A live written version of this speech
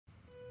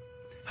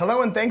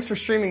Hello and thanks for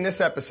streaming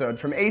this episode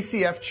from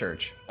ACF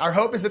Church. Our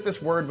hope is that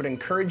this word would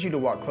encourage you to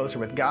walk closer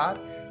with God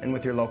and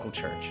with your local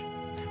church.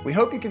 We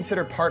hope you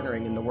consider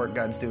partnering in the work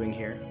God's doing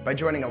here by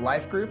joining a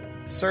life group,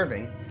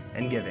 serving,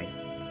 and giving.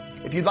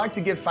 If you'd like to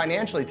give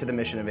financially to the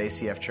mission of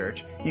ACF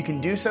Church, you can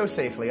do so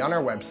safely on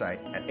our website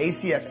at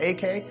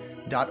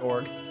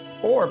acfak.org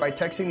or by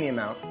texting the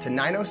amount to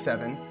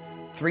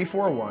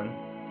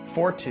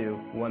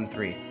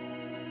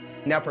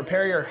 907-341-4213. Now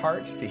prepare your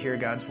hearts to hear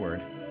God's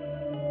word.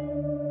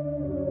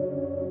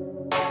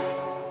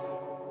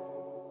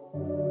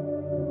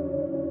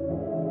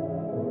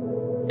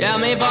 Help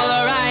me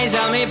polarize,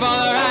 help me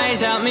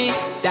polarize, help me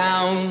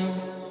down.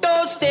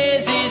 Those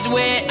stairs is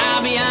where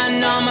I'll be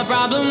on all my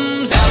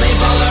problems. Help me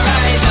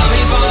polarize, help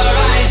me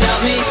polarize,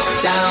 help me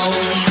down.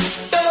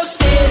 Those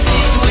stairs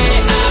is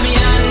where I'll be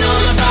on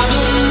all my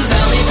problems.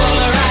 Help me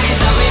polarize,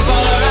 help me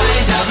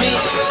polarize, help me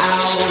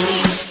out.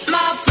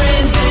 My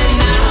friends and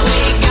I, we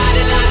got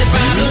a lot of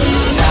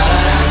problems.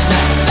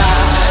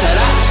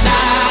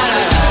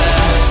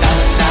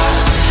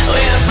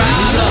 We have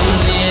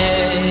problems, yeah.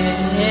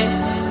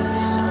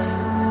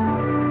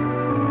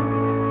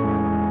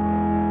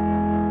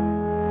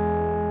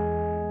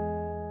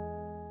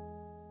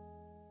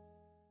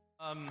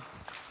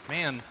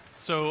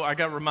 So I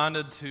got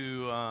reminded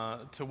to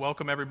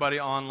welcome everybody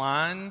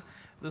online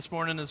this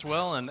morning as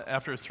well, and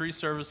after 3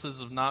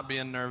 services of not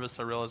being nervous,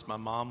 I realized my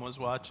mom was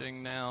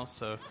watching now,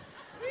 so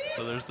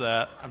there's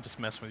that. I'm just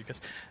messing with you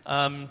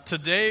guys.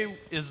 Today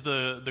is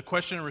the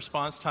question and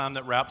response time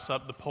that wraps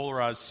up the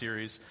Polarized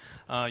series.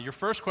 Your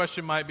first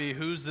question might be,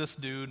 who's this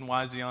dude and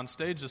why is he on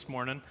stage this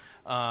morning?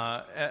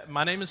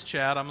 My name is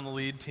Chad. I'm on the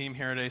lead team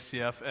here at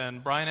ACF,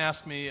 and Brian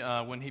asked me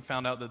when he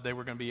found out that they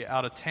were going to be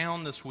out of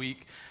town this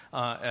week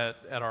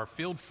at our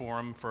field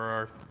forum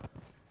for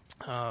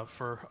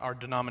our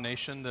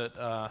denomination,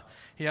 that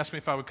he asked me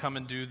if I would come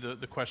and do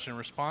the question and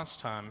response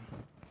time.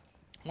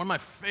 One of my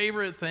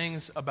favorite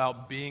things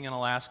about being an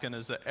Alaskan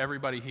is that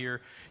everybody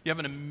here, you have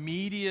an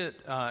immediate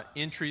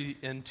entry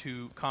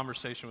into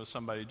conversation with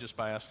somebody just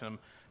by asking them,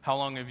 how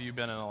long have you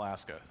been in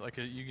Alaska? Like,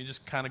 you can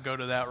just kind of go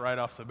to that right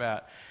off the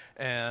bat.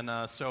 And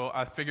so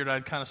I figured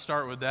I'd kind of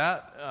start with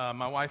that.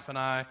 My wife and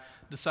I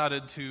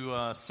decided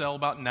to sell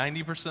about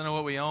 90% of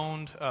what we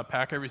owned,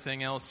 pack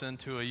everything else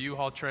into a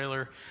U-Haul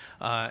trailer,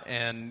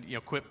 and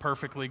quit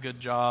perfectly good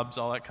jobs,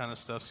 all that kind of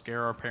stuff,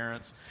 scare our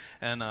parents,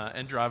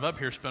 and drive up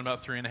here, spend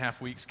about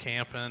 3.5 weeks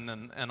camping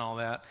and all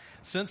that.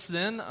 Since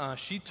then,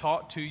 she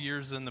taught 2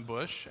 years in the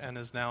bush and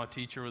is now a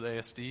teacher with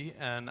ASD,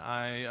 and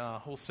I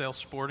wholesale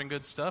sporting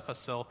goods stuff. I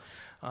sell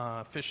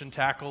fishing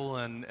tackle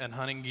and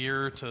hunting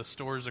gear to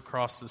stores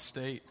across the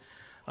state.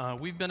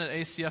 We've been at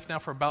ACF now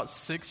for about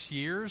 6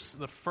 years.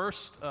 The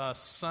first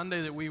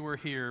Sunday that we were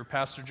here,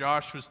 Pastor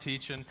Josh was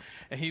teaching,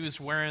 and he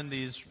was wearing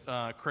these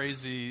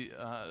crazy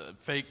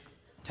fake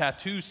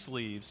tattoo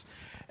sleeves.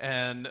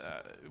 And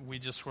we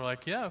just were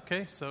like, yeah,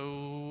 okay,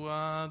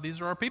 so these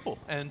are our people.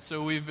 And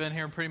so we've been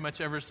here pretty much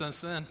ever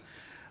since then.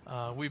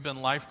 We've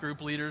been life group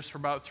leaders for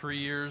about 3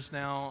 years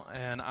now,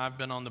 and I've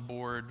been on the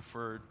board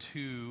for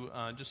 2,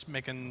 just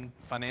making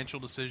financial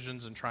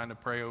decisions and trying to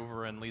pray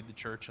over and lead the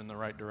church in the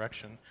right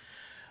direction.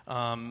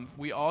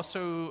 We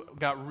also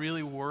got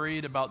really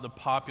worried about the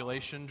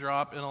population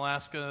drop in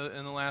Alaska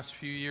in the last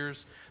few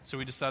years, so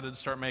we decided to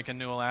start making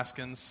new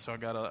Alaskans. So I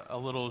got a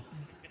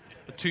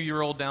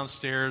 2-year-old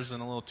downstairs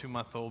and a little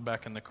 2-month-old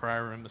back in the cry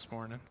room this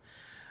morning.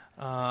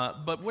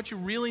 But what you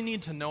really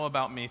need to know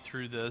about me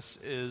through this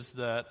is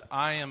that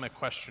I am a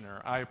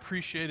questioner. I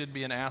appreciated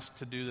being asked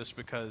to do this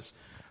because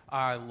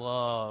I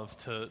love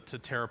to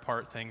tear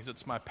apart things.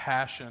 It's my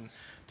passion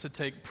to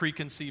take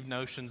preconceived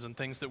notions and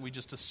things that we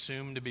just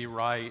assume to be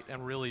right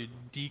and really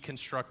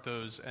deconstruct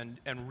those and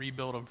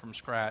rebuild them from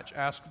scratch.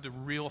 Ask the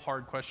real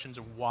hard questions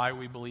of why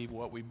we believe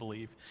what we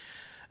believe.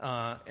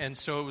 And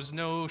so it was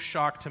no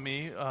shock to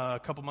me a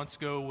couple months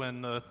ago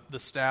when the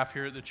staff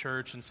here at the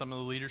church and some of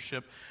the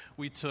leadership,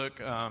 we took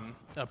a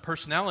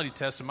personality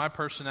test, and my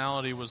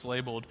personality was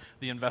labeled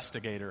the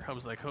investigator. I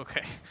was like,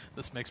 okay,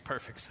 this makes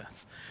perfect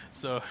sense.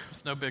 So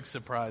it's no big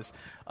surprise.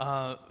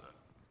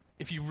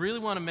 If you really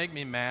want to make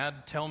me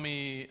mad, tell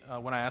me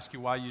when I ask you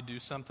why you do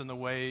something the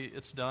way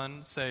it's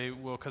done, say,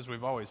 well, because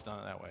we've always done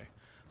it that way.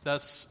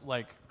 That's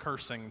like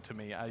cursing to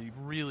me. I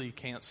really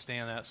can't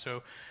stand that.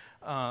 So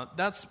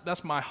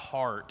that's my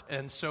heart.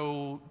 And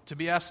so to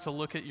be asked to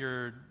look at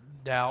your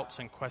doubts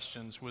and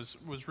questions was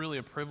really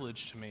a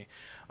privilege to me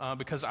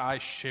because I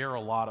share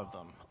a lot of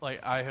them.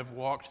 Like, I have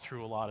walked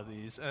through a lot of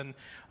these, and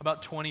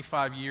about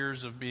 25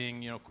 years of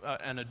being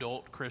an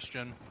adult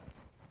Christian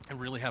and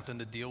really having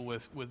to deal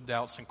with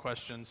doubts and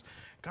questions,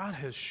 God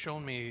has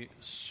shown me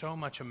so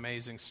much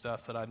amazing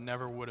stuff that I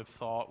never would have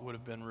thought would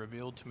have been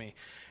revealed to me,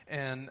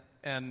 and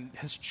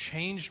has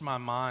changed my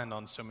mind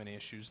on so many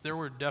issues. There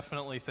were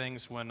definitely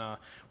things when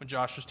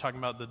Josh was talking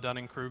about the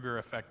Dunning-Kruger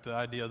effect, the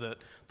idea that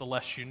the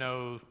less you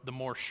know, the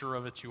more sure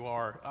of it you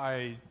are.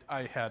 I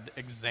had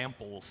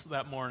examples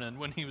that morning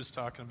when he was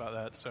talking about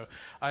that. So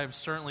I have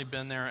certainly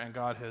been there, and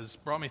God has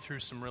brought me through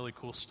some really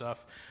cool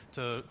stuff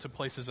to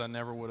places I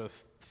never would have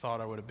thought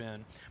I would have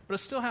been. But I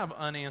still have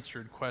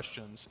unanswered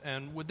questions.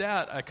 And with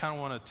that, I kind of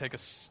want to take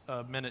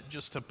a minute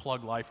just to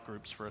plug life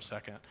groups for a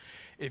second.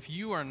 If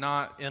you are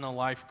not in a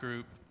life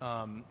group,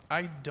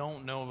 I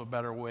don't know of a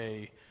better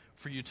way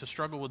for you to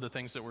struggle with the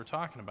things that we're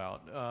talking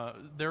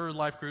about. There are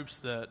life groups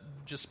that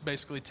just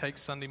basically take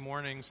Sunday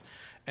mornings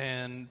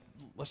and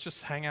let's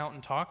just hang out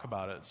and talk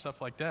about it,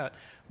 stuff like that.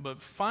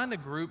 But find a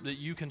group that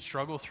you can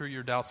struggle through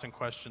your doubts and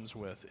questions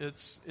with.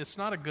 It's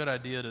not a good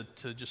idea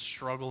to just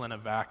struggle in a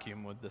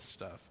vacuum with this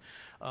stuff.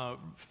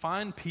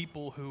 Find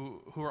people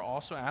who are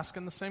also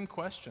asking the same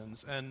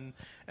questions, and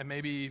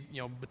maybe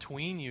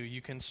between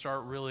you can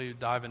start really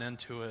diving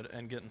into it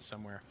and getting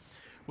somewhere.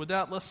 With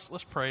that,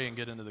 let's pray and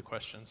get into the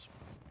questions.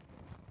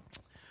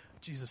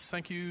 Jesus,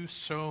 thank you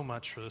so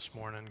much for this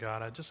morning,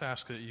 God. I just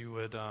ask that you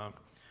would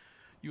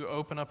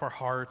open up our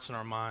hearts and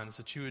our minds,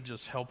 that you would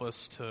just help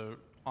us to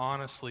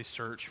honestly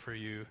search for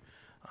you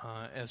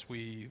as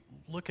we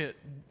look at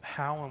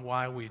how and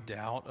why we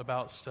doubt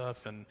about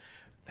stuff, and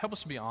help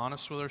us to be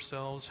honest with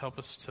ourselves. Help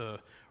us to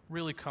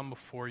really come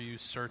before you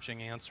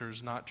searching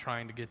answers, not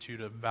trying to get you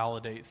to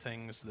validate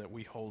things that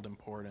we hold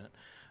important.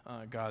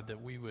 God,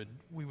 that we would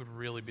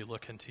really be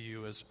looking to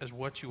you as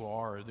what you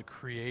are, the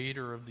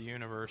creator of the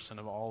universe and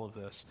of all of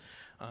this,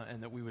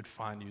 and that we would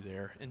find you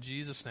there. In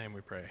Jesus' name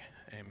we pray.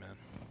 Amen.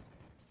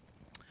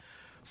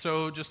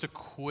 So just a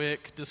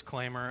quick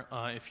disclaimer.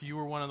 If you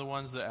were one of the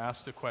ones that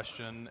asked a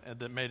question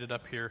that made it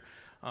up here,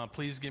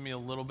 please give me a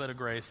little bit of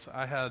grace.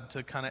 I had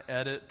to kind of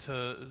edit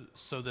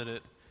so that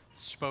it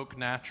spoke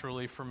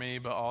naturally for me,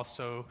 but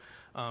also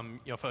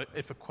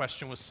if a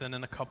question was sent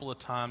in a couple of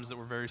times that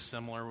were very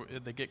similar,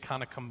 they get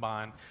kind of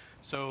combined.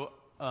 So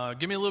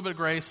give me a little bit of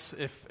grace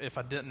if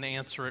I didn't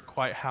answer it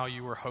quite how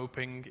you were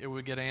hoping it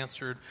would get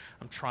answered.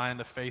 I'm trying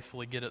to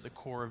faithfully get at the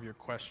core of your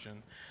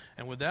question.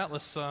 And with that,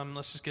 let's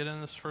just get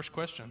into this first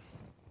question.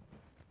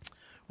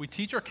 We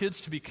teach our kids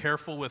to be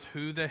careful with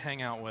who they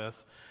hang out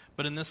with,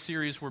 but in this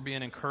series we're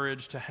being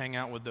encouraged to hang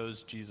out with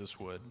those Jesus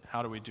would.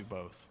 How do we do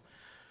both?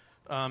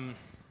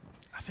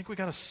 I think we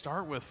got to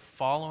start with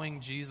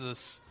following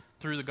Jesus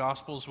through the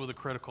Gospels with a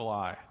critical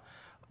eye.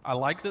 I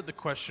like that the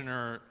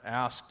questioner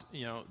asked,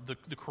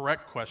 the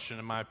correct question,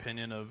 in my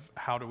opinion, of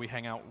how do we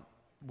hang out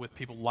with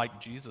people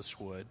like Jesus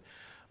would.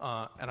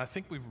 And I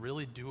think we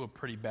really do a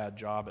pretty bad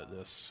job at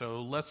this.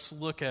 So let's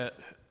look at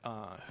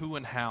who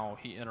and how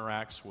he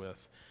interacts with.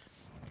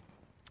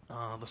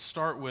 Let's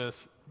start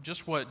with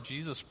just what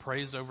Jesus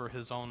prays over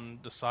his own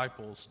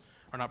disciples.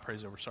 Or not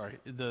prays over, sorry.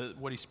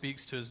 What he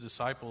speaks to his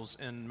disciples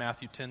in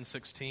Matthew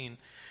 10:16.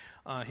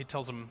 He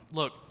tells them,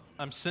 look,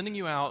 I'm sending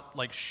you out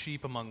like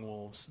sheep among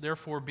wolves.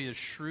 Therefore be as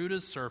shrewd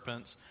as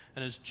serpents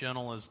and as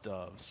gentle as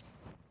doves.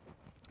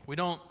 We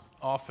don't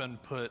often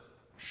put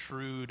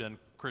shrewd and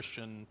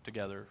Christian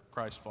together,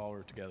 Christ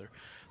follower together.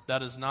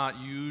 That is not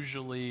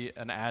usually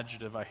an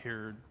adjective I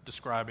hear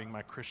describing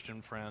my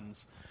Christian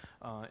friends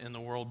in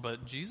the world.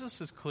 But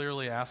Jesus is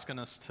clearly asking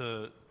us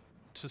to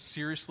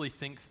seriously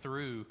think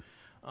through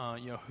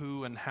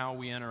who and how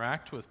we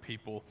interact with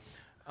people.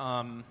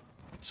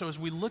 So as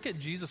we look at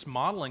Jesus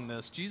modeling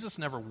this, Jesus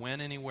never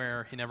went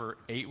anywhere. He never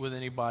ate with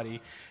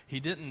anybody. He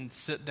didn't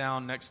sit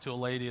down next to a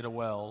lady at a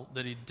well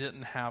that he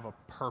didn't have a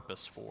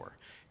purpose for.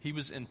 He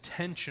was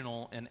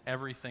intentional in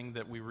everything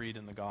that we read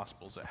in the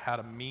Gospels. It had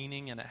a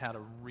meaning and it had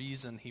a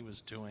reason he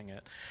was doing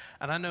it.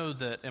 And I know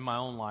that in my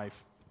own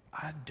life,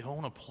 I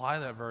don't apply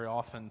that very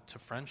often to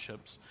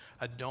friendships.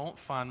 I don't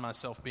find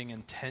myself being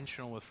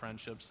intentional with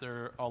friendships. There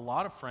are a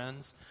lot of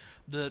friends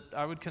that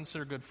I would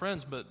consider good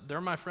friends, but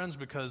they're my friends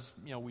because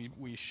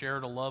we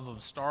shared a love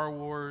of Star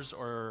Wars,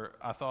 or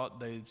I thought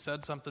they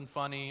said something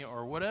funny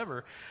or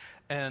whatever,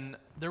 and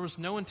there was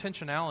no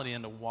intentionality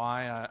into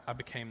why I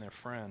became their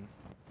friend.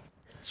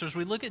 So as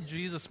we look at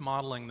Jesus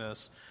modeling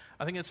this,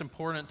 I think it's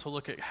important to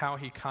look at how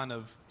he kind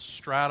of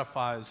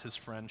stratifies his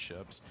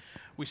friendships.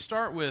 We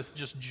start with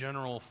just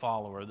general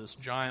follower, this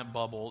giant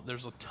bubble.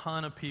 There's a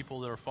ton of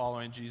people that are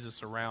following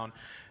Jesus around.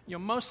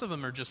 Most of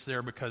them are just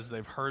there because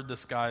they've heard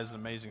this guy is an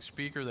amazing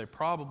speaker. They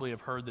probably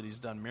have heard that he's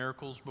done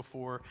miracles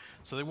before,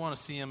 so they want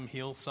to see him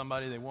heal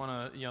somebody. They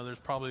want to, there's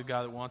probably a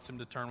guy that wants him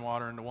to turn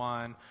water into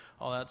wine,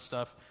 all that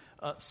stuff.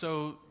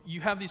 So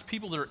you have these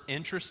people that are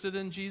interested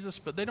in Jesus,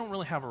 but they don't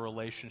really have a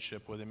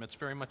relationship with him. It's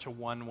very much a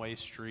one-way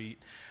street.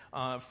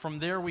 From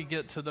there, we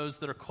get to those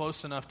that are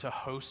close enough to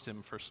host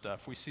him for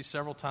stuff. We see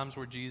several times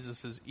where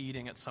Jesus is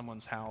eating at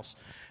someone's house,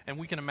 and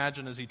we can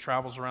imagine as he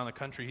travels around the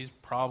country, he's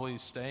probably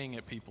staying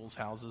at people's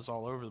houses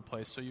all over the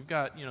place. So you've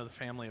got, the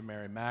family of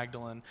Mary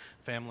Magdalene,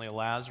 family of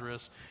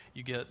Lazarus.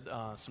 You get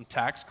some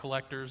tax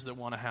collectors that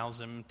want to house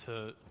him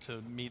to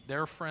meet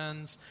their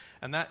friends,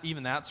 and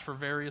that's for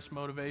various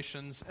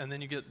motivations. And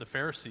then you get the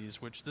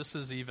Pharisees, which this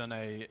is even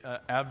a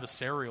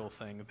adversarial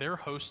thing. They're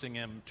hosting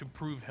him to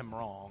prove him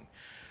wrong.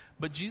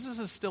 But Jesus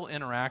is still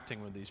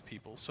interacting with these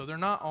people. So they're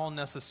not all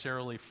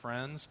necessarily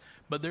friends,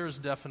 but there is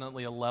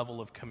definitely a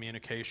level of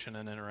communication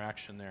and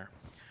interaction there.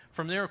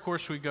 From there, of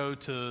course, we go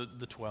to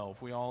the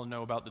 12. We all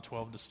know about the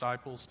 12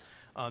 disciples.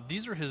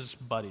 These are his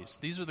buddies.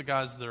 These are the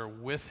guys that are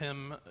with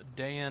him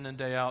day in and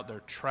day out.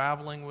 They're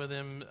traveling with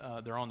him.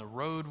 They're on the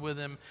road with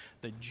him.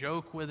 They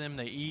joke with him.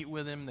 They eat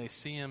with him. They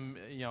see him,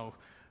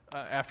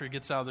 after he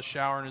gets out of the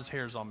shower and his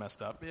hair's all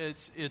messed up.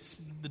 It's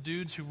the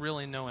dudes who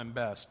really know him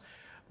best.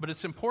 But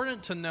it's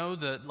important to know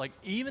that,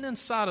 even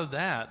inside of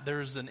that,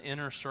 there's an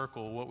inner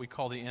circle, what we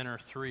call the inner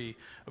three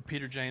of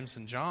Peter, James,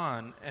 and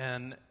John.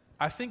 And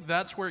I think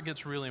that's where it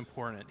gets really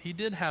important. He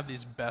did have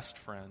these best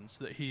friends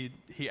that he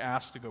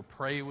asked to go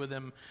pray with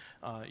him.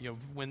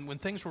 When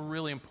things were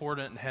really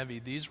important and heavy,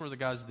 these were the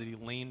guys that he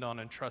leaned on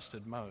and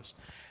trusted most.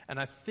 And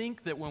I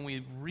think that when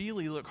we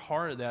really look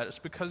hard at that, it's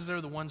because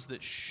they're the ones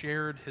that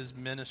shared his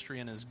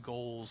ministry and his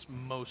goals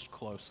most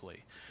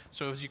closely.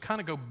 So as you kind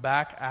of go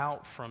back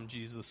out from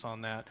Jesus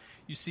on that,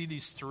 you see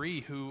these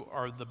three who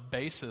are the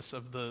basis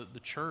of the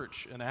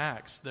church in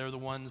Acts. They're the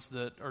ones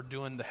that are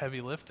doing the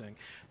heavy lifting.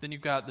 Then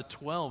you've got the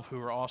 12 who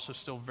are also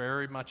still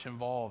very much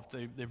involved.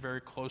 They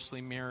very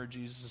closely mirror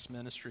Jesus'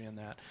 ministry in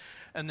that.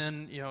 And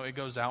then, it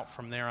goes out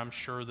from there. I'm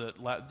sure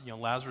that,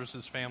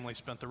 Lazarus' family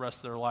spent the rest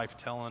of their life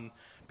telling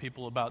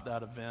people about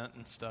that event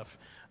and stuff.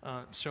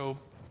 So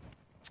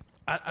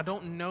I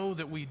don't know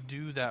that we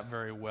do that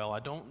very well.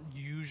 I don't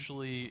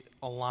usually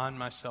align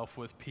myself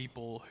with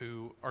people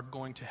who are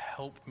going to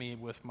help me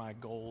with my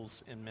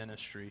goals in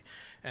ministry.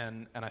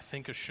 And I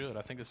think I should.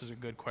 I think this is a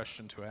good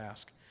question to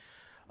ask.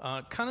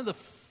 Kind of the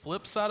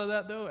flip side of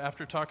that, though,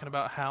 after talking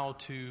about how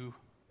to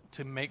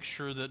make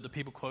sure that the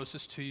people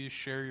closest to you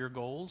share your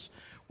goals,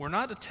 we're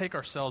not to take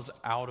ourselves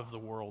out of the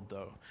world,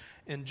 though.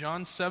 In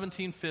John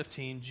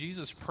 17:15,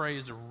 Jesus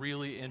prays a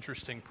really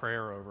interesting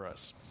prayer over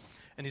us.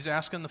 And he's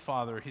asking the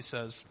Father, he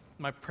says,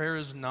 "My prayer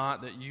is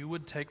not that you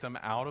would take them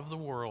out of the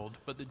world,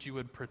 but that you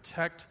would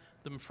protect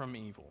them from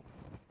evil."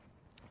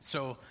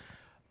 So,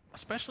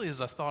 especially as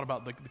I thought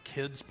about the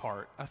kids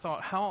part, I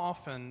thought, how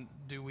often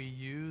do we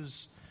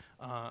use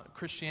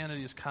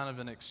Christianity as kind of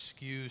an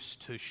excuse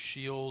to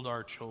shield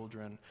our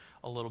children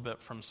a little bit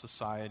from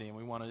society, and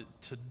we want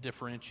to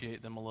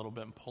differentiate them a little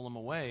bit and pull them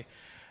away.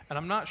 And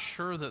I'm not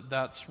sure that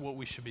that's what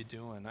we should be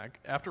doing.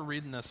 After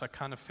reading this, I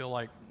kind of feel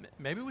like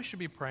maybe we should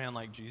be praying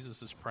like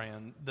Jesus is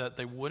praying, that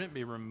they wouldn't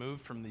be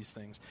removed from these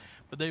things,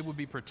 but they would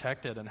be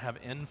protected and have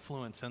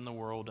influence in the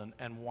world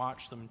and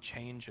watch them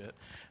change it.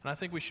 And I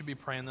think we should be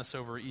praying this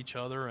over each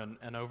other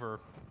and over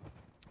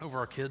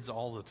our kids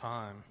all the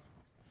time.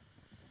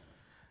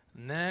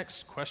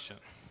 Next question.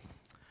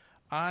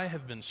 I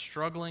have been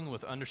struggling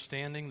with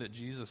understanding that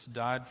Jesus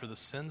died for the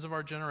sins of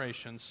our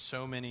generation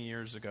so many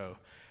years ago.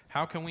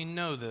 How can we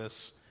know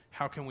this?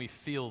 How can we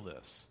feel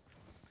this?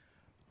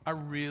 I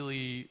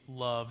really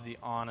love the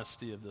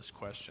honesty of this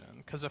question,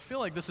 because I feel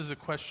like this is a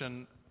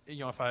question,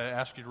 if I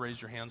ask you to raise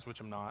your hands,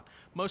 which I'm not,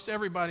 most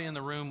everybody in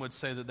the room would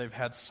say that they've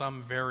had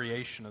some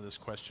variation of this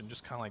question,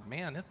 just kind of like,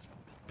 man, it's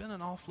been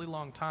an awfully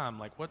long time.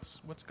 Like, what's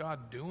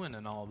God doing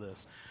in all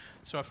this?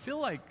 So I feel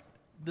like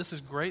this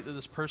is great that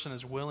this person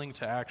is willing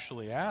to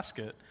actually ask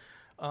it.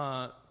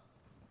 I'm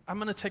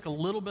going to take a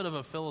little bit of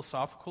a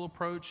philosophical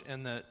approach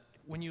in that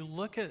when you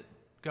look at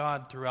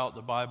God throughout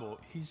the Bible,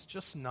 he's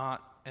just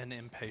not an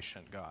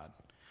impatient God.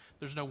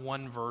 There's no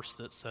one verse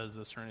that says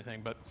this or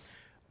anything, but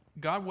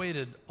God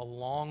waited a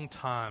long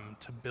time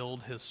to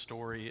build his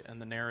story and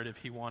the narrative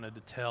he wanted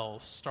to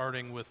tell,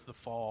 starting with the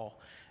fall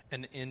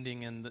and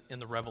ending in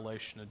the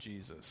revelation of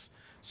Jesus.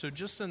 So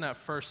just in that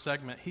first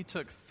segment, he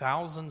took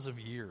thousands of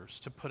years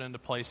to put into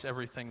place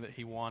everything that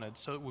he wanted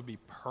so it would be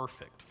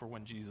perfect for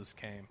when Jesus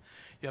came.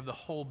 You have the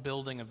whole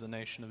building of the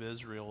nation of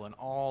Israel and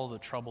all the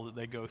trouble that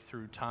they go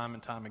through time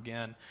and time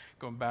again,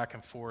 going back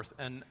and forth.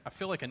 And I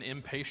feel like an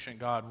impatient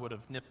God would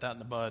have nipped that in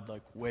the bud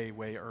like way,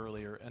 way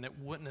earlier, and it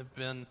wouldn't have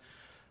been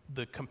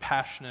the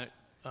compassionate,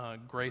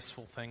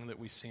 graceful thing that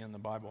we see in the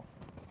Bible.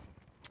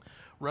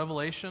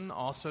 Revelation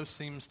also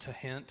seems to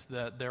hint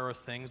that there are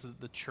things that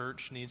the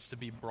church needs to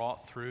be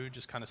brought through,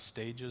 just kind of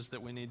stages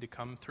that we need to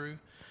come through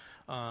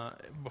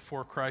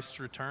before Christ's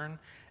return.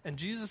 And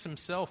Jesus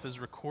himself is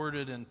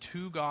recorded in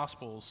 2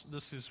 Gospels.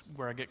 This is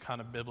where I get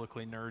kind of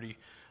biblically nerdy.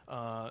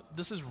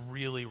 This is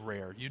really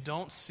rare. You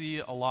don't see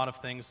a lot of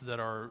things that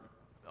are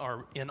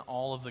in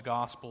all of the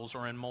Gospels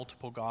or in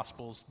multiple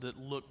Gospels that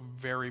look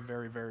very,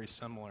 very, very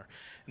similar.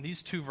 And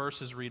these 2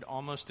 verses read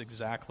almost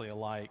exactly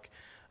alike.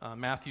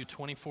 Matthew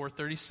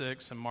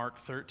 24:36 and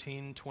Mark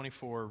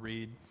 13:24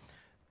 read,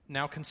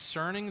 "Now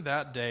concerning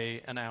that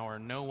day and hour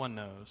no one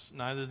knows,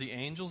 neither the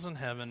angels in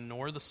heaven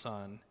nor the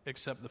Son,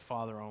 except the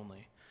Father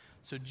only."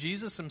 So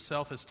Jesus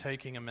himself is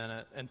taking a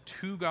minute, and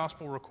 2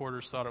 gospel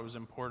recorders thought it was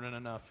important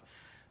enough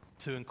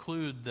to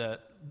include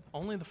that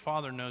only the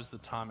Father knows the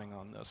timing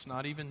on this,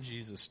 not even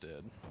Jesus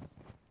did.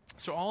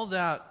 So all of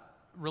that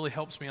really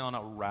helps me on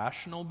a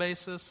rational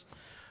basis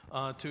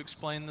to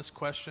explain this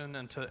question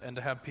and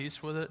to have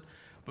peace with it.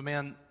 But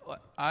man,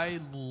 I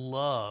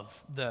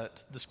love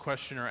that this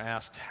questioner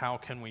asked, how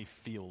can we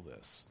feel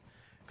this?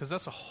 Because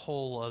that's a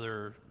whole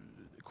other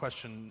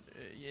question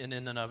in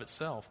and of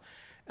itself.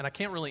 And I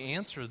can't really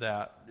answer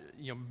that,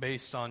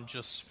 based on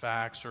just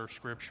facts or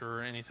scripture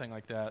or anything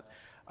like that.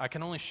 I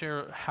can only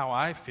share how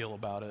I feel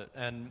about it.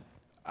 And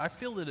I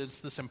feel that it's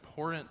this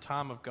important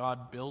time of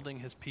God building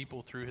his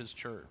people through his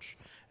church,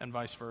 and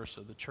vice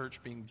versa, the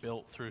church being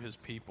built through his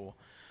people.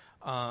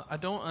 I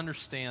don't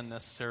understand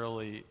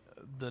necessarily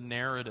the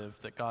narrative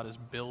that God is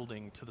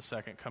building to the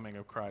second coming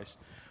of Christ,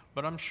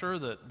 but I'm sure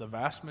that the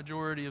vast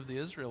majority of the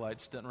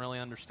Israelites didn't really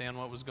understand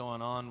what was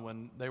going on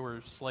when they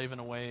were slaving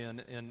away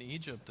in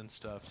Egypt and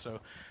stuff. So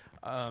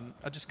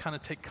I just kind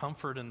of take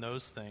comfort in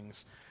those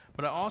things.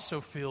 But I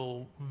also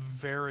feel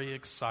very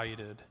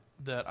excited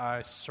that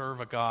I serve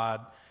a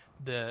God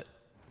that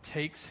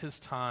takes his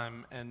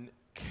time and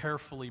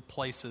carefully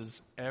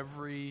places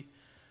every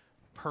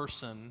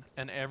person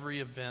and every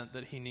event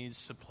that he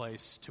needs to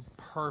place to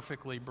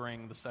perfectly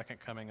bring the second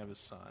coming of his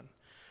Son.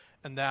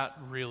 And that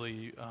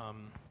really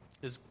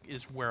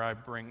is where I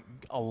bring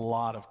a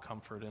lot of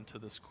comfort into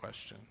this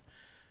question.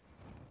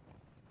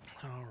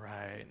 All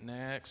right,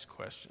 next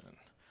question.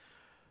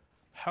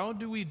 How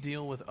do we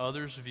deal with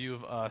others' view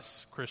of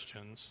us,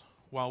 Christians,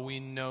 while we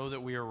know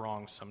that we are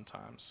wrong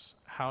sometimes?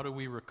 How do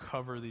we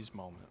recover these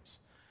moments?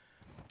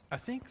 I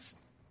think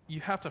you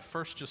have to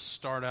first just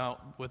start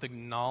out with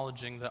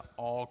acknowledging that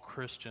all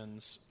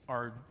Christians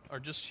are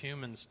just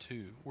humans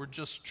too. We're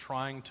just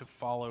trying to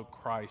follow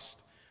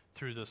Christ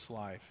through this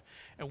life.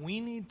 And we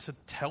need to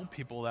tell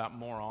people that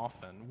more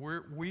often.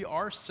 We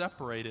are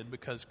separated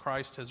because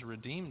Christ has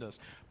redeemed us,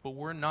 but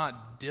we're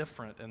not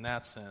different in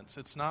that sense.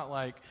 It's not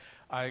like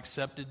I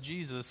accepted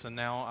Jesus and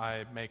now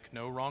I make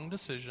no wrong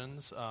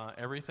decisions.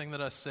 Everything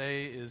that I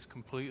say is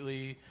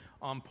completely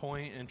on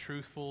point and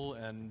truthful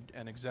and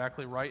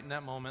exactly right in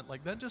that moment.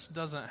 Like, that just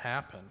doesn't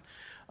happen.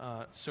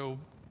 So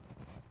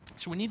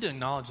we need to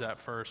acknowledge that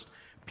first.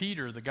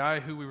 Peter, the guy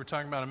who we were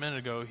talking about a minute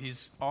ago,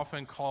 he's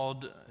often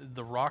called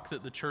the rock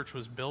that the church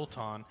was built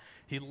on.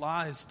 He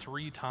lies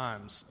 3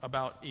 times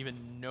about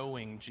even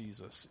knowing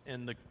Jesus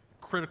in the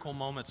critical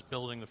moments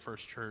building the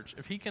first church.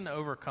 If he can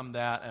overcome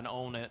that and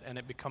own it and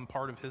it become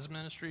part of his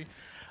ministry,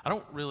 I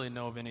don't really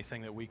know of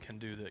anything that we can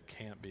do that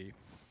can't be.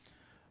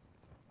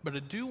 But I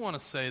do want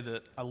to say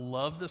that I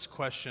love this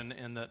question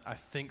and that I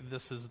think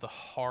this is the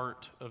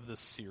heart of this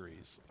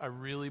series. I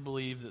really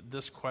believe that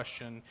this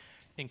question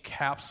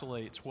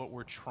encapsulates what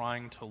we're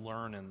trying to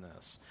learn in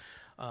this.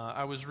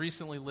 I was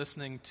recently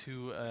listening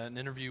to an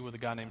interview with a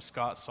guy named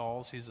Scott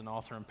Sauls. He's an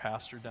author and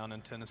pastor down in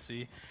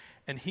Tennessee.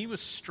 And he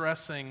was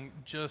stressing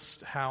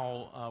just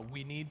how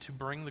we need to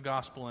bring the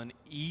gospel in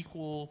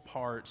equal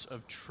parts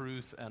of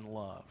truth and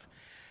love.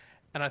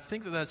 And I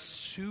think that that's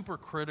super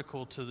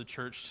critical to the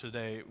church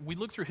today. We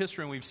look through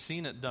history and we've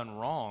seen it done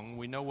wrong.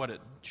 We know what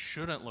it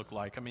shouldn't look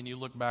like. I mean, you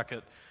look back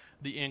at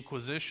the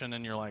Inquisition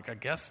and you're like, I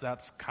guess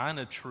that's kind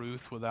of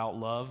truth without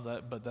love,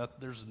 but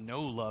there's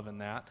no love in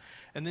that.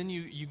 And then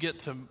you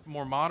get to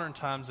more modern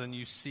times and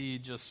you see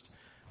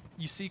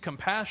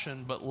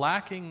compassion, but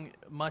lacking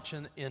much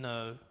in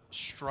a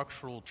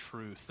structural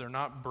truth. They're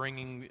not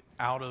bringing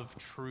out of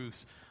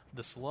truth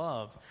this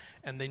love,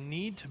 and they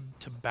need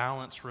to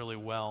balance really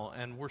well,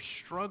 and we're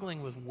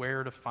struggling with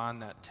where to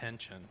find that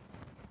tension.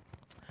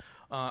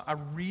 I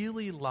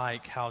really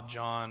like how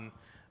John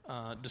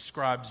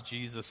describes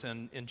Jesus.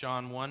 In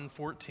John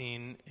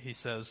 1:14, he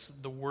says,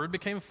 "The Word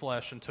became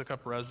flesh and took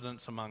up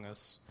residence among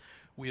us.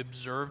 We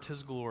observed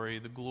his glory,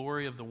 the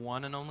glory of the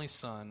one and only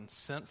Son,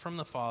 sent from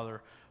the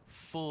Father,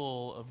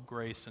 full of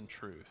grace and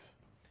truth."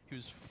 He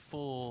was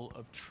full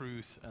of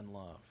truth and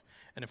love.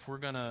 And if we're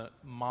going to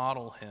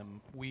model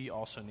him, we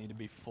also need to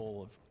be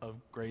full of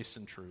grace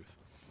and truth.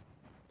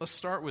 Let's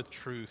start with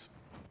truth.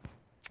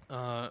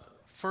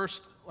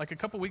 First, like a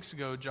couple weeks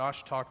ago,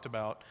 Josh talked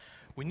about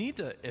we need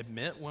to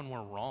admit when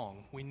we're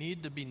wrong. We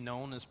need to be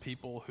known as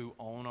people who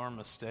own our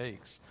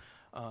mistakes.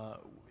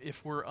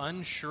 If we're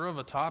unsure of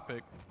a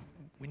topic,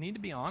 we need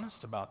to be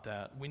honest about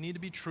that. We need to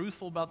be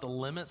truthful about the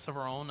limits of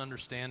our own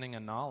understanding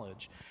and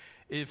knowledge.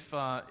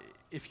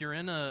 If you're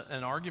in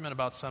an argument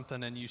about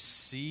something and you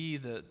see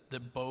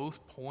that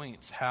both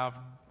points have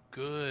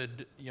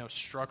good,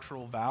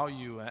 structural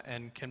value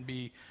and can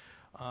be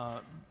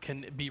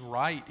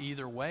right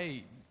either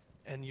way,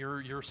 and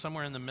you're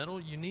somewhere in the middle,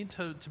 you need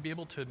to be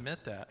able to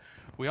admit that.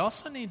 We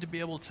also need to be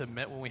able to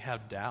admit when we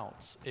have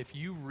doubts. If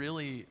you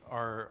really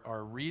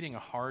are reading a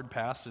hard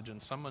passage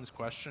and someone's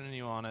questioning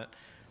you on it,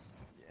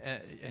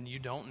 and you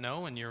don't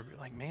know, and you're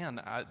like, man,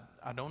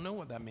 I don't know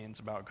what that means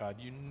about God.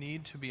 You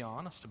need to be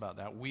honest about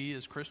that. We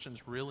as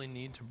Christians really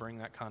need to bring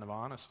that kind of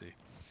honesty.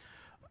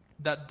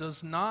 That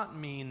does not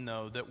mean,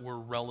 though, that we're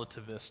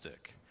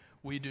relativistic.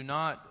 We do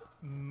not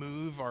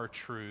move our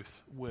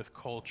truth with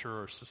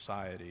culture or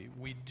society.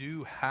 We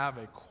do have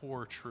a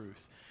core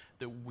truth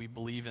that we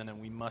believe in and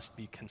we must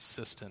be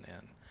consistent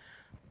in.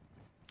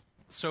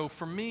 So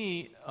for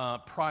me,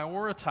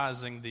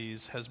 prioritizing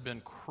these has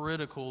been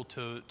critical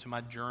to my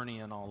journey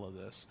in all of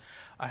this.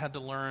 I had to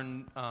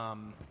learn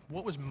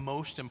what was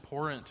most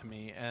important to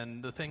me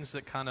and the things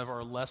that kind of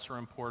are lesser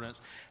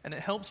importance. And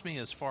it helps me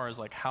as far as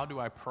like, how do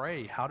I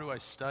pray? How do I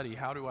study?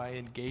 How do I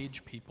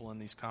engage people in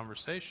these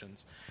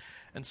conversations?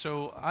 And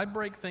so I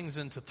break things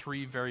into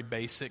 3 very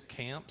basic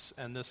camps,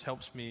 and this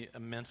helps me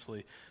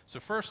immensely. So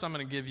first, I'm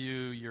going to give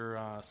you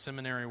your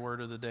seminary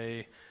word of the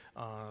day.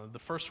 The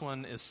first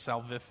one is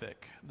salvific.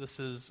 This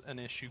is an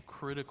issue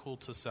critical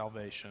to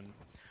salvation.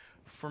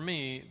 For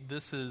me,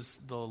 this is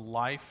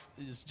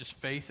just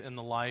faith in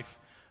the life,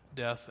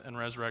 death, and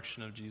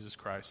resurrection of Jesus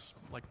Christ,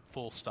 like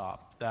full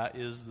stop. That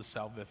is the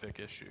salvific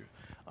issue.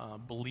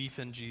 Belief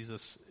in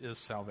Jesus is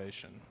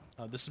salvation.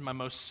 This is my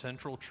most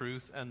central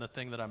truth and the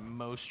thing that I'm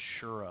most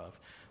sure of.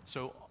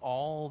 So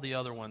all the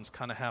other ones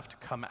kind of have to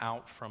come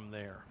out from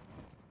there.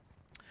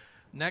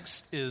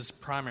 Next is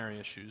primary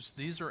issues.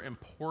 These are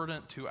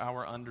important to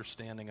our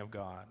understanding of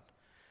God.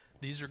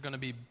 These are going to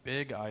be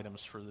big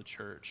items for the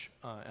church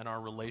and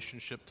our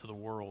relationship to the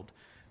world.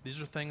 These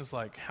are things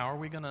like, how are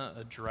we going to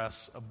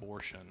address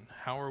abortion?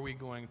 How are we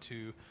going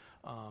to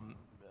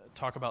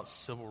talk about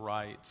civil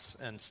rights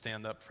and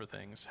stand up for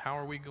things? How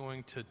are we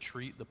going to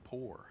treat the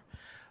poor?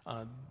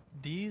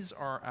 These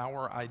are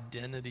our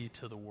identity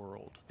to the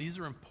world. These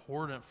are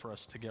important for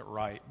us to get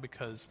right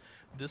because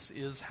this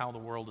is how the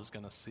world is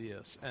going to see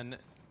us. And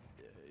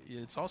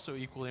it's also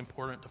equally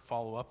important to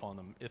follow up on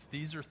them. If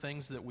these are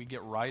things that we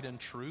get right in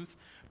truth,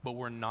 but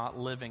we're not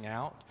living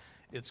out,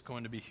 it's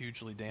going to be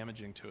hugely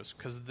damaging to us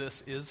because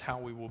this is how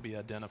we will be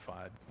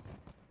identified.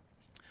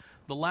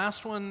 The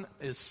last one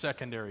is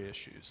secondary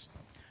issues.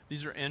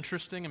 These are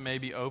interesting and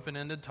maybe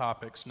open-ended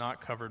topics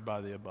not covered by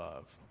the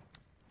above.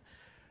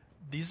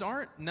 These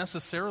aren't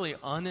necessarily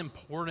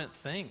unimportant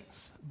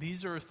things.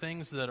 These are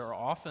things that are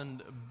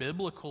often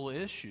biblical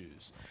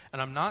issues. And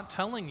I'm not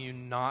telling you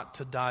not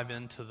to dive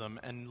into them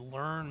and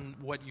learn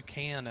what you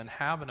can and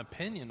have an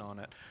opinion on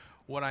it.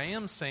 What I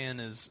am saying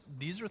is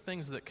these are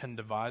things that can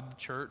divide the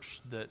church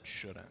that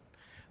shouldn't.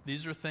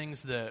 These are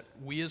things that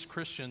we as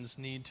Christians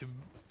need to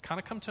kind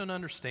of come to an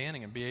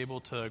understanding and be able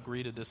to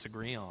agree to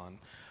disagree on.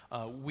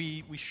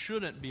 We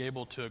shouldn't be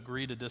able to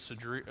agree to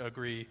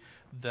disagree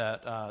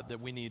that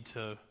we need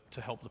to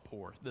help the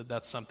poor.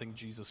 That's something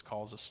Jesus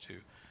calls us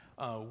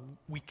to.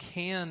 We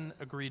can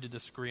agree to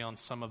disagree on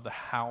some of the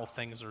how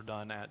things are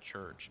done at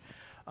church.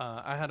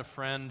 I had a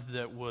friend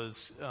that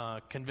was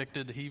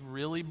convicted. He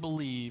really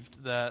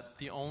believed that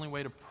the only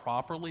way to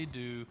properly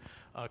do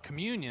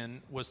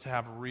communion was to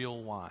have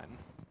real wine.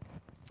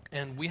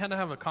 And we had to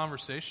have a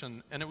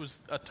conversation, and it was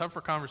a tougher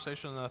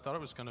conversation than I thought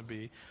it was going to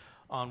be,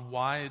 on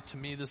why, to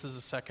me, this is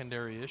a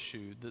secondary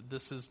issue, that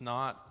this is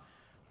not,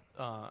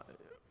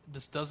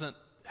 this doesn't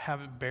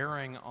have a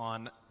bearing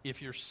on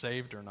if you're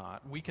saved or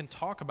not. We can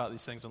talk about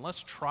these things, and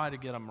let's try to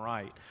get them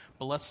right,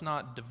 but let's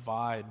not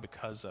divide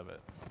because of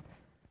it.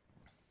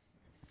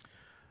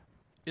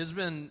 It's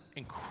been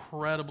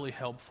incredibly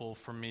helpful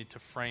for me to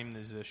frame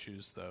these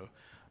issues, though,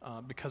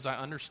 because I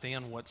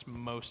understand what's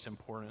most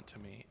important to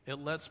me. It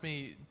lets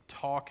me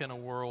talk in a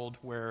world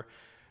where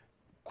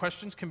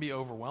questions can be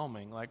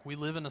overwhelming. Like, we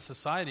live in a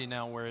society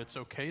now where it's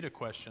okay to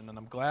question, and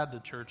I'm glad the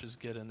churches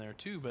get in there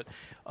too, but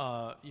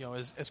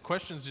as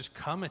questions just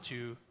come at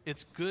you,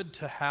 it's good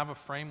to have a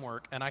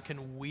framework, and I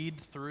can weed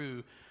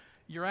through,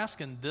 you're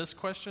asking this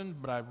question,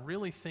 but I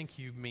really think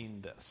you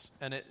mean this.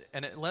 And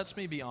it lets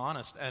me be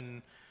honest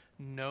and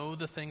know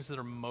the things that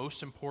are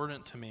most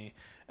important to me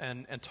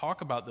and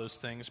talk about those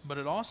things, but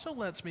it also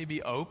lets me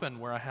be open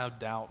where I have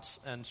doubts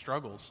and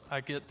struggles.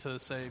 I get to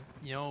say,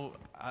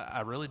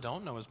 I really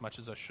don't know as much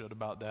as I should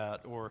about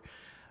that, or,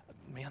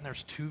 man,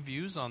 there's two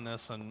views on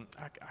this, and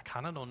I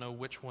kind of don't know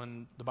which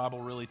one the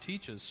Bible really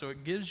teaches. So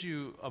it gives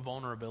you a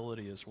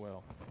vulnerability as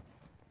well.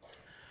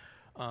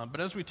 But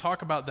as we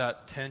talk about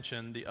that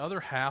tension, the other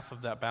half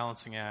of that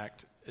balancing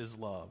act is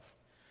love.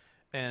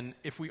 And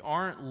if we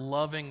aren't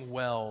loving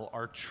well,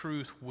 our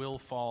truth will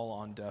fall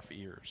on deaf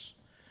ears.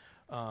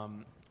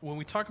 When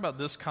we talk about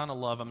this kind of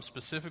love, I'm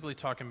specifically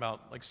talking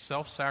about like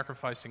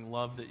self-sacrificing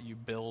love that you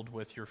build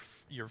with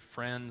your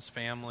friends,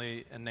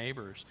 family, and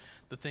neighbors.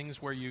 The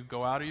things where you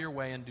go out of your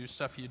way and do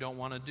stuff you don't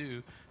want to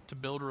do to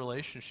build a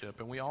relationship.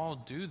 And we all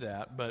do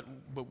that, but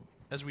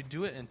as we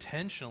do it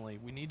intentionally,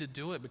 we need to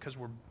do it because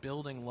we're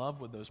building love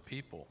with those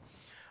people.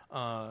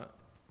 And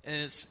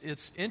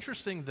it's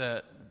interesting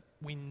that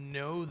we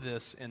know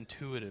this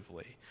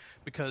intuitively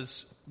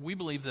because we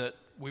believe that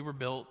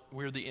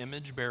we're the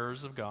image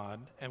bearers of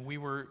God, and we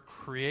were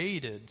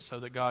created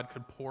so that God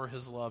could pour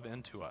his love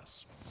into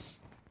us.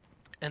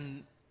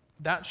 And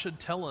that should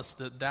tell us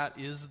that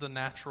is the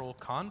natural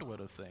conduit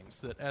of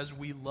things, that as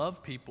we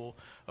love people,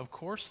 of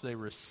course they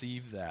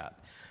receive that,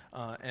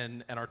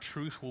 and our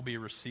truth will be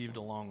received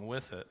along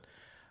with it.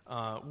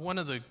 One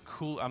of the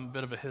I'm a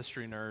bit of a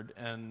history nerd,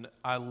 and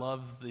I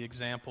love the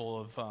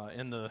example of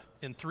in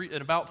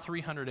about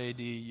 300 AD,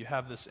 you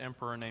have this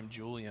emperor named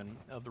Julian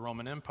of the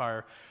Roman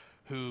Empire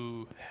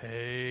who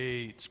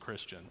hates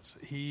Christians.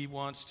 He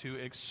wants to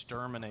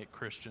exterminate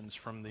Christians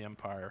from the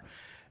empire,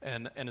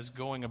 and is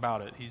going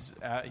about it. He's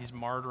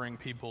martyring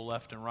people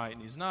left and right,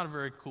 and he's not a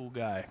very cool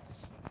guy.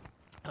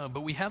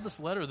 But we have this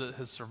letter that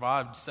has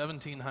survived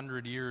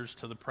 1,700 years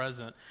to the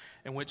present,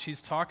 in which he's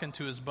talking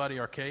to his buddy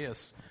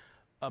Archelaus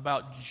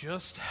about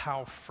just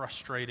how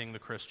frustrating the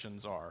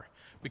Christians are,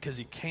 because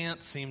he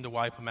can't seem to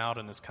wipe them out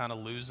and is kind of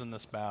losing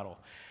this battle.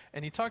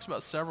 And he talks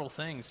about several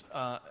things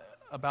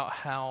about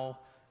how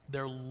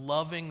they're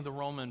loving the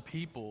Roman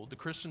people. The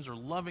Christians are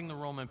loving the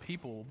Roman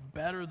people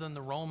better than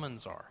the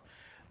Romans are.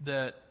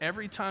 That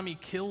every time he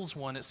kills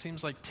one, it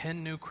seems like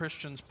 10 new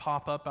Christians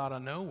pop up out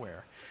of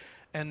nowhere.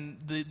 And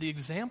the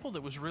example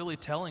that was really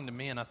telling to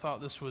me, and I thought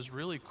this was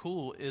really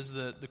cool, is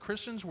that the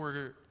Christians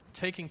were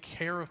taking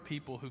care of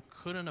people who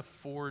couldn't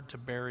afford to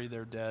bury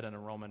their dead in a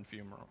Roman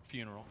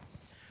funeral.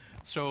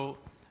 So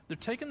they're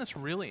taking this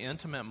really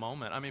intimate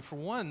moment. I mean, for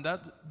one,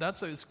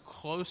 that's as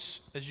close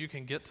as you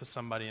can get to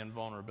somebody in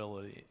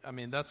vulnerability. I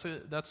mean, that's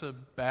a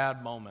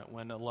bad moment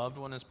when a loved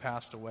one has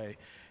passed away.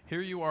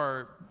 Here you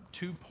are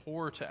too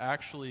poor to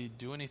actually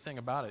do anything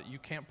about it. You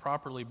can't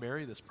properly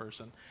bury this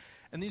person.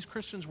 And these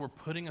Christians were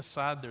putting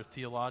aside their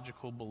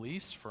theological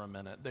beliefs for a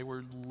minute. They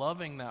were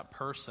loving that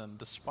person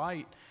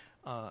despite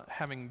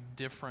having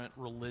different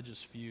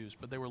religious views,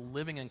 but they were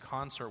living in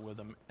concert with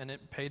them, and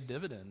it paid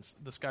dividends.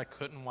 This guy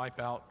couldn't wipe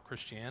out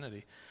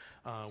Christianity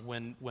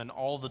when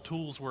all the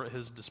tools were at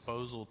his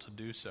disposal to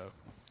do so.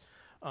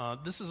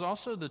 This is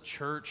also the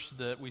church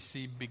that we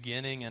see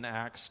beginning in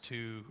Acts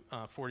 2,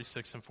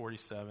 46 and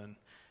 47.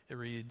 It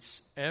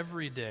reads,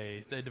 "Every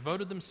day they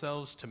devoted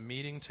themselves to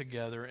meeting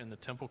together in the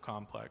temple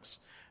complex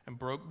and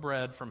broke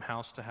bread from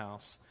house to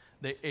house.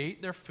 They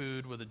ate their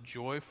food with a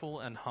joyful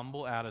and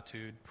humble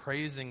attitude,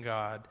 praising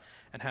God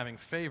and having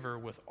favor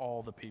with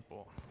all the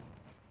people."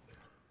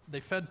 They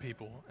fed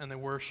people and they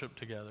worshiped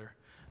together.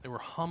 They were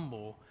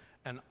humble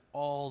and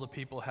all the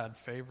people had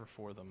favor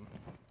for them.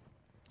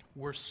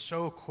 We're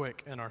so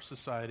quick in our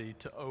society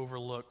to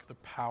overlook the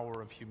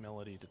power of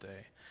humility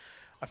today.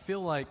 I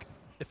feel like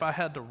if I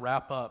had to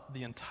wrap up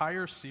the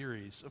entire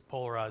series of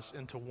Polarized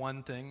into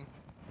one thing,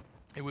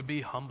 it would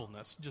be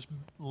humbleness, just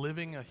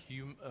living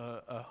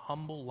a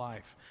humble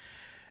life.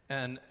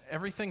 And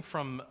everything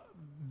from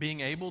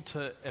being able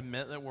to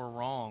admit that we're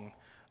wrong,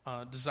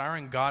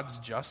 desiring God's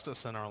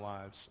justice in our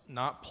lives,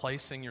 not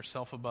placing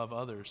yourself above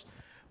others,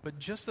 but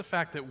just the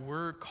fact that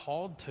we're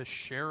called to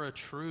share a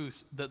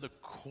truth that the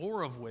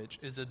core of which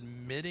is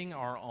admitting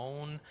our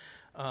own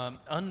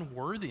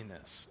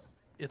unworthiness.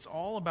 It's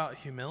all about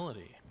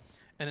humility.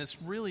 And it's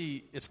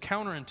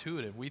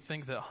counterintuitive. We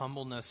think that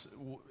humbleness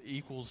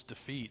equals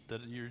defeat,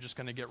 that you're just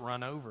going to get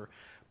run over.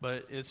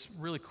 But it's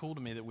really cool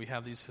to me that we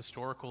have these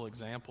historical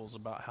examples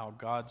about how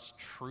God's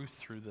truth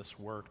through this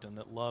worked, and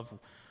that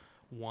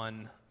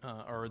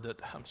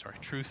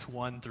truth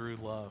won through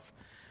love.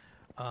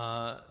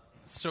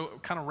 So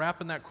kind of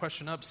wrapping that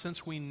question up,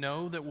 since we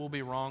know that we'll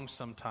be wrong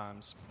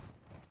sometimes,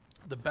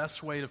 the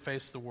best way to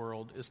face the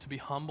world is to be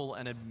humble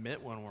and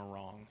admit when we're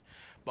wrong,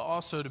 but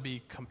also to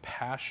be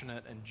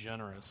compassionate and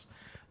generous.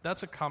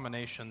 That's a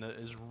combination that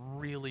is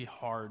really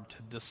hard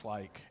to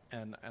dislike,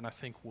 and I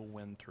think we'll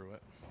win through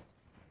it.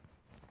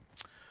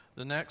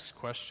 The next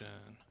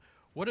question: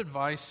 what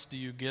advice do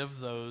you give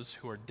those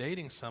who are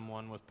dating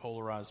someone with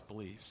polarized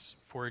beliefs?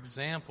 For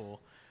example,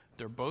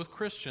 they're both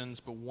Christians,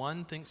 but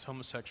one thinks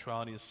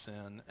homosexuality is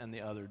sin and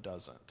the other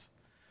doesn't.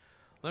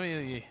 Let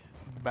me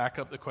back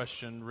up the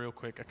question real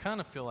quick. I kind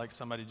of feel like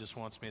somebody just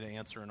wants me to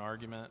answer an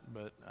argument,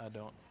 but I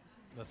don't.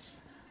 But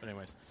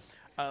anyways,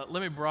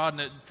 let me broaden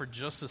it for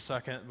just a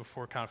second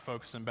before kind of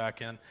focusing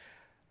back in.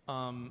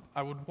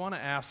 I would want to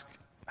ask,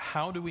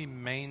 how do we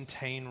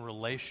maintain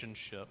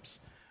relationships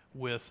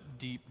with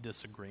deep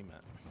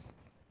disagreement?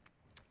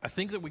 I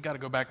think that we got to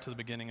go back to the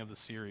beginning of the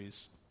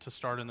series to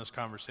start in this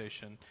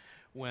conversation,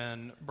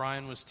 when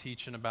Brian was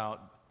teaching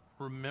about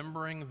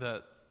remembering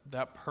that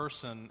that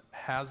person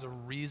has a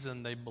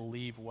reason they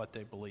believe what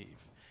they believe.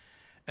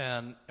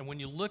 And when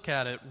you look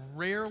at it,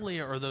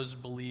 rarely are those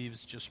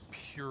beliefs just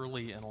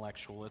purely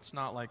intellectual. It's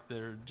not like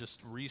they're just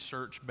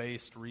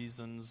research-based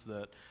reasons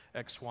that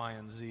X, Y,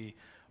 and Z.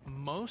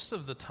 Most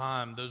of the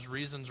time, those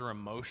reasons are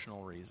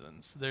emotional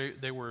reasons.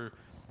 They were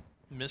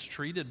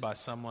mistreated by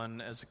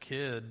someone as a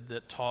kid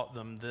that taught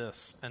them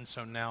this, and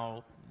so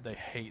now they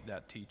hate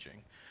that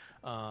teaching.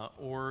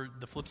 Or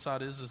the flip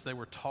side is they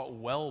were taught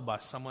well by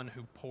someone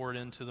who poured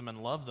into them and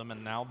loved them,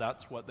 and now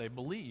that's what they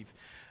believe.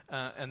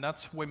 And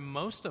that's the way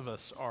most of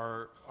us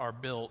are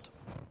built.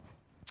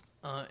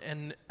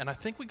 And I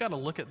think we got to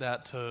look at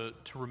that to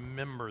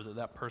remember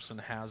that person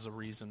has a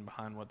reason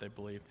behind what they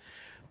believe.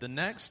 The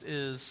next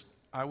is,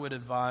 I would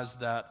advise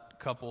that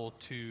couple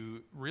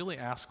to really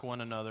ask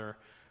one another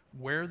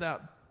where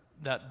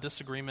that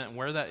disagreement and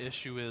where that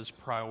issue is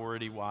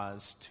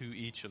priority-wise to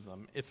each of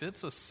them. If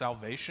it's a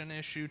salvation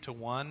issue to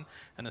one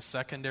and a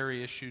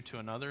secondary issue to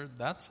another,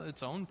 that's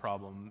its own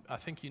problem. I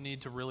think you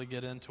need to really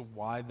get into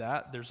why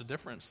there's a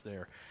difference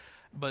there.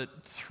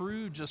 But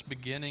through just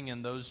beginning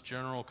in those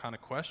general kind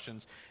of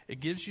questions,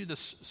 it gives you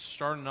this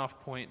starting off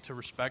point to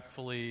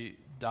respectfully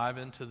dive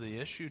into the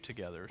issue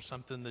together,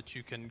 something that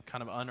you can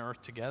kind of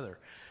unearth together.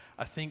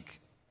 I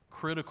think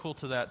critical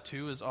to that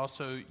too is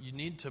also you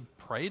need to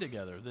pray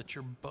together, that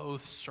you're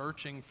both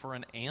searching for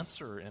an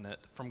answer in it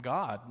from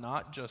God,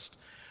 not just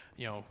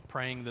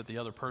praying that the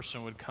other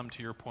person would come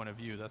to your point of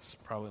view. That's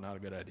probably not a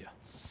good idea.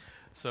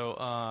 So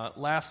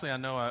lastly, I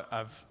know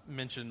I've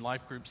mentioned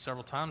life groups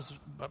several times,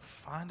 but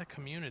find a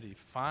community,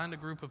 find a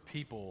group of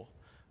people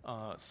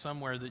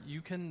somewhere that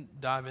you can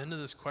dive into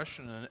this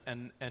question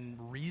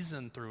and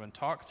reason through and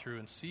talk through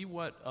and see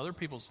what other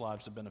people's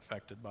lives have been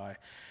affected by.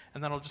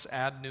 And that'll just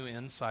add new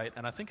insight.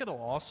 And I think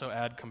it'll also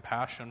add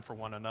compassion for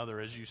one another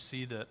as you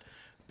see that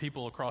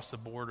people across the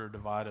board are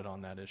divided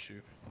on that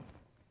issue.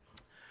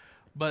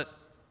 But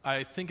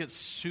I think it's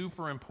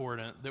super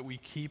important that we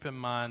keep in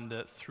mind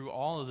that through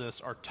all of this,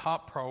 our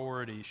top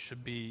priority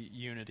should be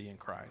unity in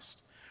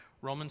Christ.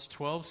 Romans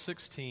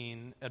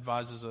 12:16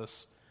 advises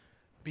us,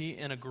 be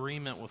in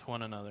agreement with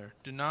one another.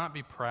 Do not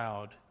be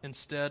proud.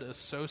 Instead,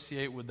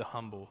 associate with the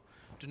humble.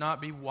 Do not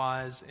be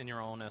wise in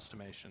your own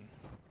estimation.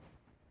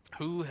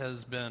 Who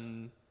has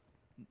been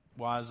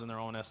wise in their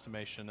own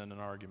estimation in an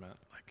argument?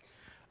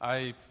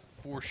 I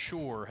for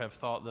sure have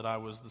thought that I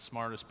was the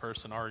smartest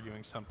person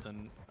arguing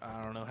something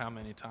I don't know how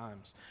many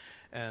times.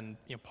 And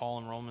Paul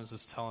in Romans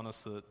is telling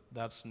us that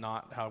that's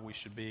not how we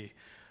should be.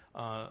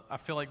 I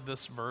feel like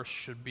this verse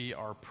should be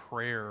our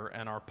prayer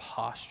and our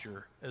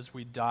posture as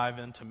we dive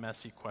into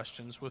messy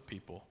questions with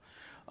people.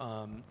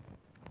 And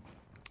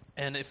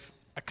if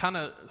I kind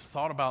of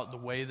thought about the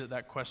way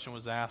that question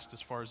was asked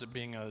as far as it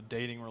being a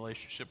dating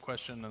relationship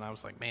question, and I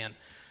was like, man,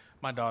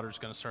 my daughter's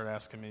going to start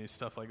asking me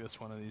stuff like this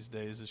one of these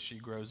days as she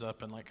grows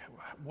up, and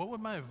what would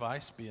my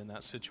advice be in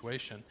that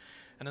situation?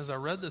 And as I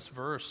read this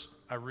verse,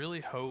 I really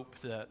hope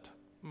that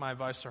my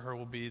advice to her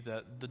will be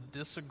that the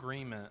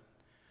disagreement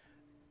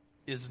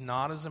is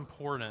not as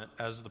important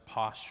as the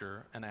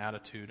posture and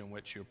attitude in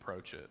which you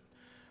approach it.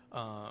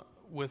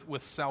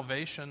 With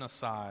salvation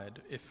aside,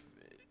 if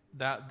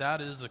that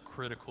is a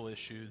critical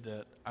issue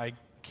that I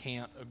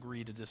can't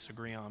agree to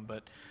disagree on,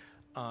 but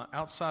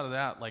outside of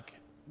that,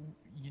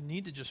 you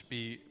need to just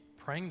be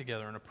praying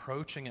together and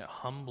approaching it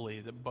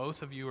humbly, that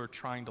both of you are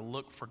trying to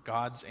look for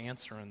God's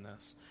answer in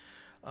this.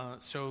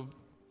 So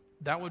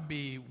that would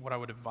be what I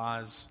would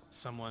advise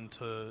someone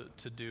to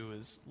do,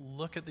 is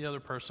look at the other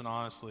person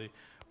honestly.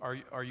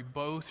 Are you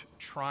both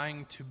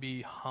trying to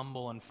be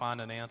humble and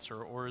find an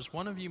answer, or is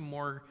one of you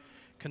more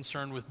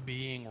concerned with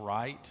being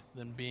right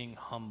than being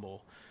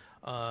humble?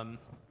 And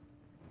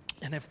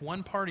if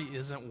one party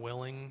isn't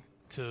willing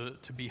to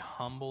be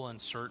humble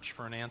and search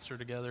for an answer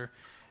together,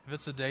 if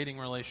it's a dating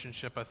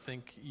relationship, I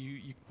think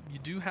you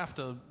do have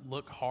to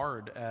look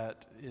hard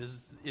at,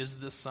 is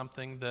this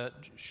something that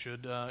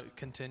should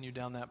continue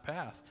down that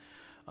path?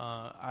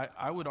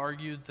 I would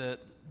argue that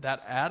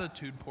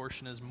attitude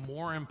portion is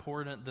more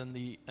important than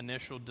the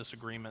initial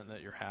disagreement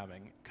that you're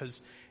having.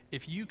 Because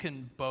if you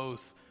can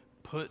both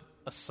put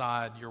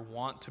aside your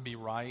want to be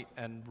right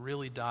and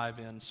really dive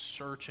in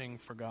searching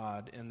for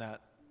God in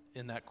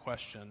that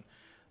question,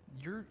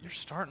 you're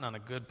starting on a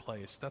good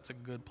place. That's a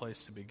good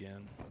place to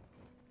begin.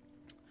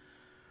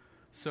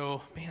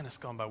 So, man, it's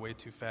gone by way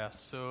too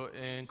fast. So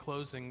in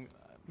closing,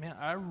 man,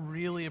 I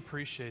really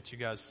appreciate you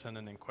guys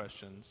sending in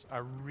questions. I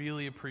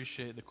really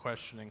appreciate the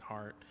questioning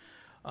heart.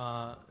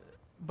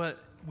 But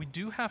we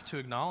do have to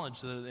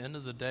acknowledge that at the end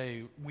of the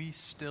day, we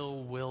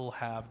still will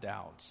have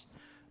doubts.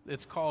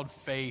 It's called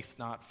faith,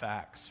 not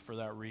facts, for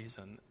that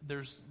reason.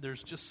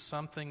 There's just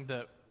something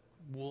that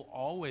we'll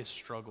always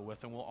struggle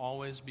with and we'll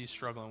always be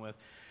struggling with.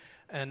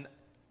 And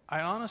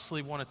I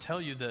honestly want to tell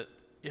you that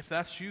if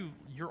that's you,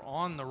 you're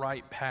on the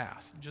right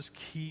path. Just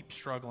keep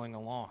struggling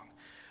along.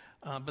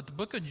 But the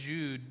book of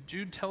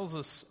Jude tells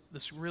us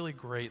this really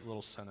great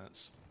little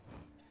sentence.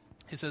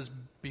 He says,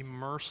 be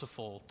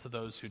merciful to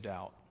those who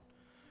doubt.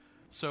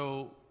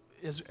 So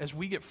as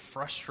we get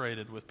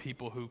frustrated with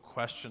people who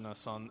question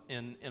us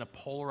in a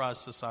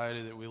polarized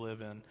society that we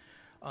live in,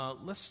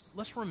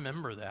 let's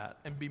remember that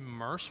and be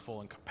merciful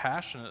and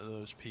compassionate to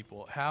those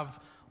people. Have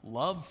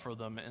love for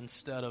them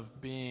instead of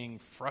being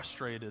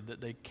frustrated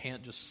that they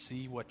can't just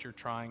see what you're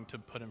trying to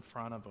put in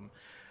front of them.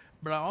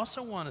 But I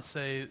also want to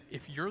say,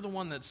 if you're the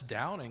one that's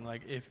doubting,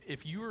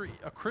 if you're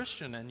a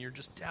Christian and you're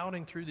just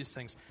doubting through these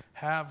things,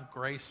 have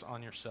grace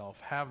on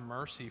yourself. Have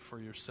mercy for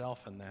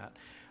yourself in that.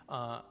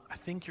 I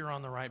think you're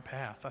on the right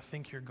path. I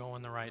think you're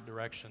going the right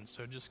direction.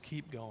 So just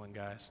keep going,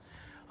 guys.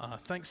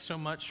 Thanks so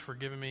much for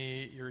giving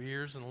me your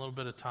ears and a little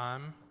bit of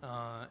time.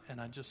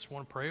 And I just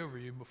want to pray over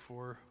you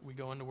before we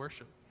go into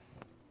worship.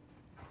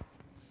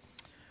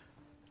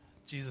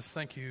 Jesus,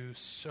 thank you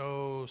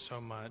so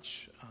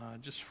much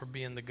just for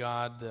being the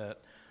God that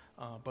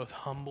both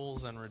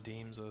humbles and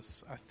redeems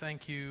us. I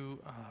thank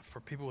you for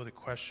people with a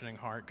questioning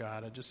heart,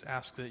 God. I just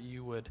ask that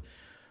you would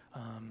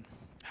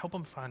help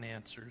them find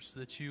answers,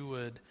 that you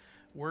would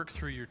work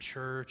through your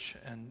church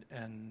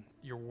and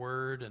your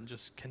word and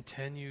just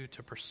continue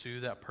to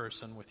pursue that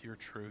person with your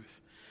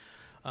truth.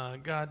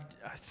 God,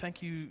 I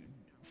thank you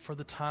for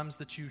the times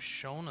that you've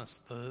shown us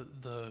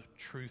the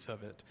truth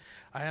of it.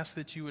 I ask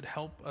that you would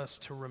help us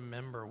to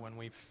remember when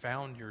we've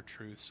found your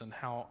truths and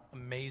how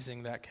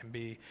amazing that can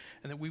be,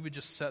 and that we would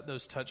just set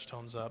those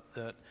touchstones up,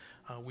 that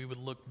we would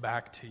look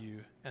back to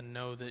you and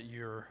know that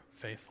you're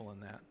faithful in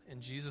that.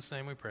 In Jesus'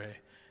 name we pray,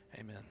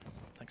 amen.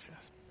 Thanks,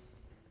 guys.